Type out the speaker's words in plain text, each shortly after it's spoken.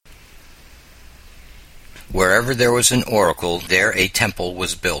Wherever there was an oracle, there a temple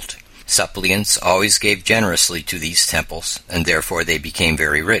was built. Suppliants always gave generously to these temples, and therefore they became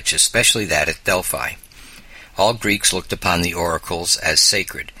very rich, especially that at Delphi. All Greeks looked upon the oracles as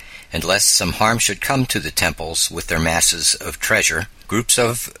sacred, and lest some harm should come to the temples with their masses of treasure, groups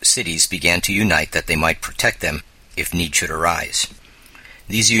of cities began to unite that they might protect them if need should arise.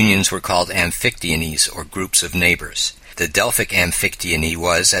 These unions were called Amphictyonies, or groups of neighbors. The Delphic Amphictyony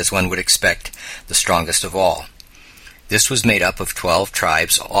was, as one would expect, the strongest of all. This was made up of 12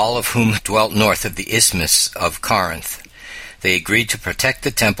 tribes, all of whom dwelt north of the Isthmus of Corinth. They agreed to protect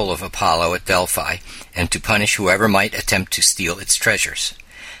the temple of Apollo at Delphi, and to punish whoever might attempt to steal its treasures.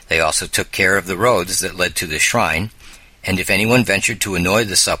 They also took care of the roads that led to the shrine, and if anyone ventured to annoy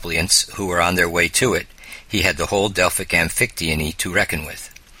the suppliants who were on their way to it, he had the whole Delphic Amphictyony to reckon with.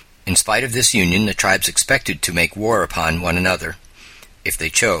 In spite of this union, the tribes expected to make war upon one another, if they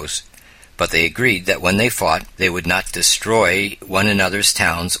chose, but they agreed that when they fought, they would not destroy one another's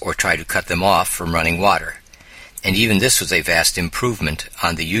towns or try to cut them off from running water. And even this was a vast improvement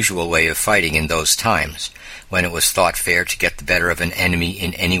on the usual way of fighting in those times, when it was thought fair to get the better of an enemy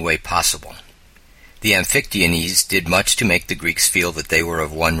in any way possible. The Amphictyonies did much to make the Greeks feel that they were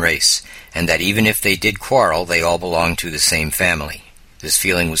of one race, and that even if they did quarrel, they all belonged to the same family. This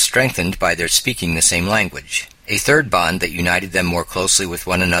feeling was strengthened by their speaking the same language. A third bond that united them more closely with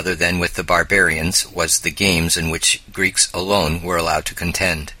one another than with the barbarians was the games in which Greeks alone were allowed to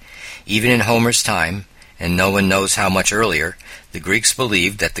contend. Even in Homer's time, and no one knows how much earlier, the Greeks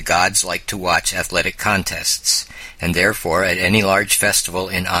believed that the gods liked to watch athletic contests, and therefore at any large festival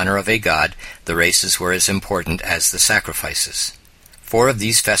in honor of a god, the races were as important as the sacrifices. 4 of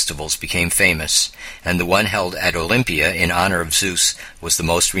these festivals became famous, and the one held at Olympia in honor of Zeus was the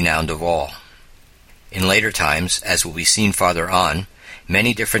most renowned of all. In later times, as will be seen farther on,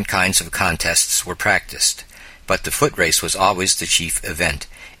 many different kinds of contests were practiced, but the foot race was always the chief event,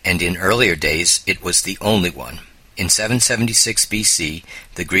 and in earlier days it was the only one. In 776 BC,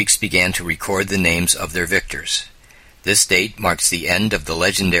 the Greeks began to record the names of their victors. This date marks the end of the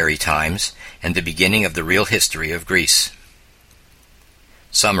legendary times and the beginning of the real history of Greece.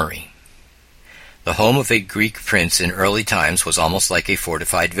 Summary. The home of a Greek prince in early times was almost like a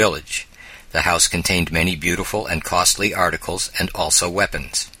fortified village. The house contained many beautiful and costly articles and also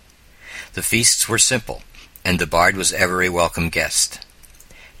weapons. The feasts were simple, and the bard was ever a welcome guest.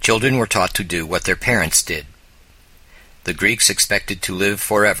 Children were taught to do what their parents did. The Greeks expected to live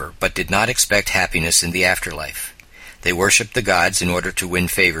forever, but did not expect happiness in the afterlife. They worshipped the gods in order to win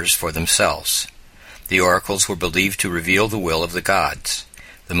favors for themselves. The oracles were believed to reveal the will of the gods.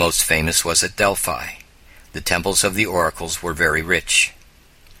 The most famous was at Delphi. The temples of the oracles were very rich.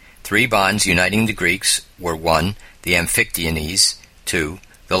 3 bonds uniting the Greeks were 1. The Amphictyonies, 2.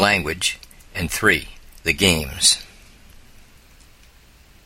 The language, and 3. The games.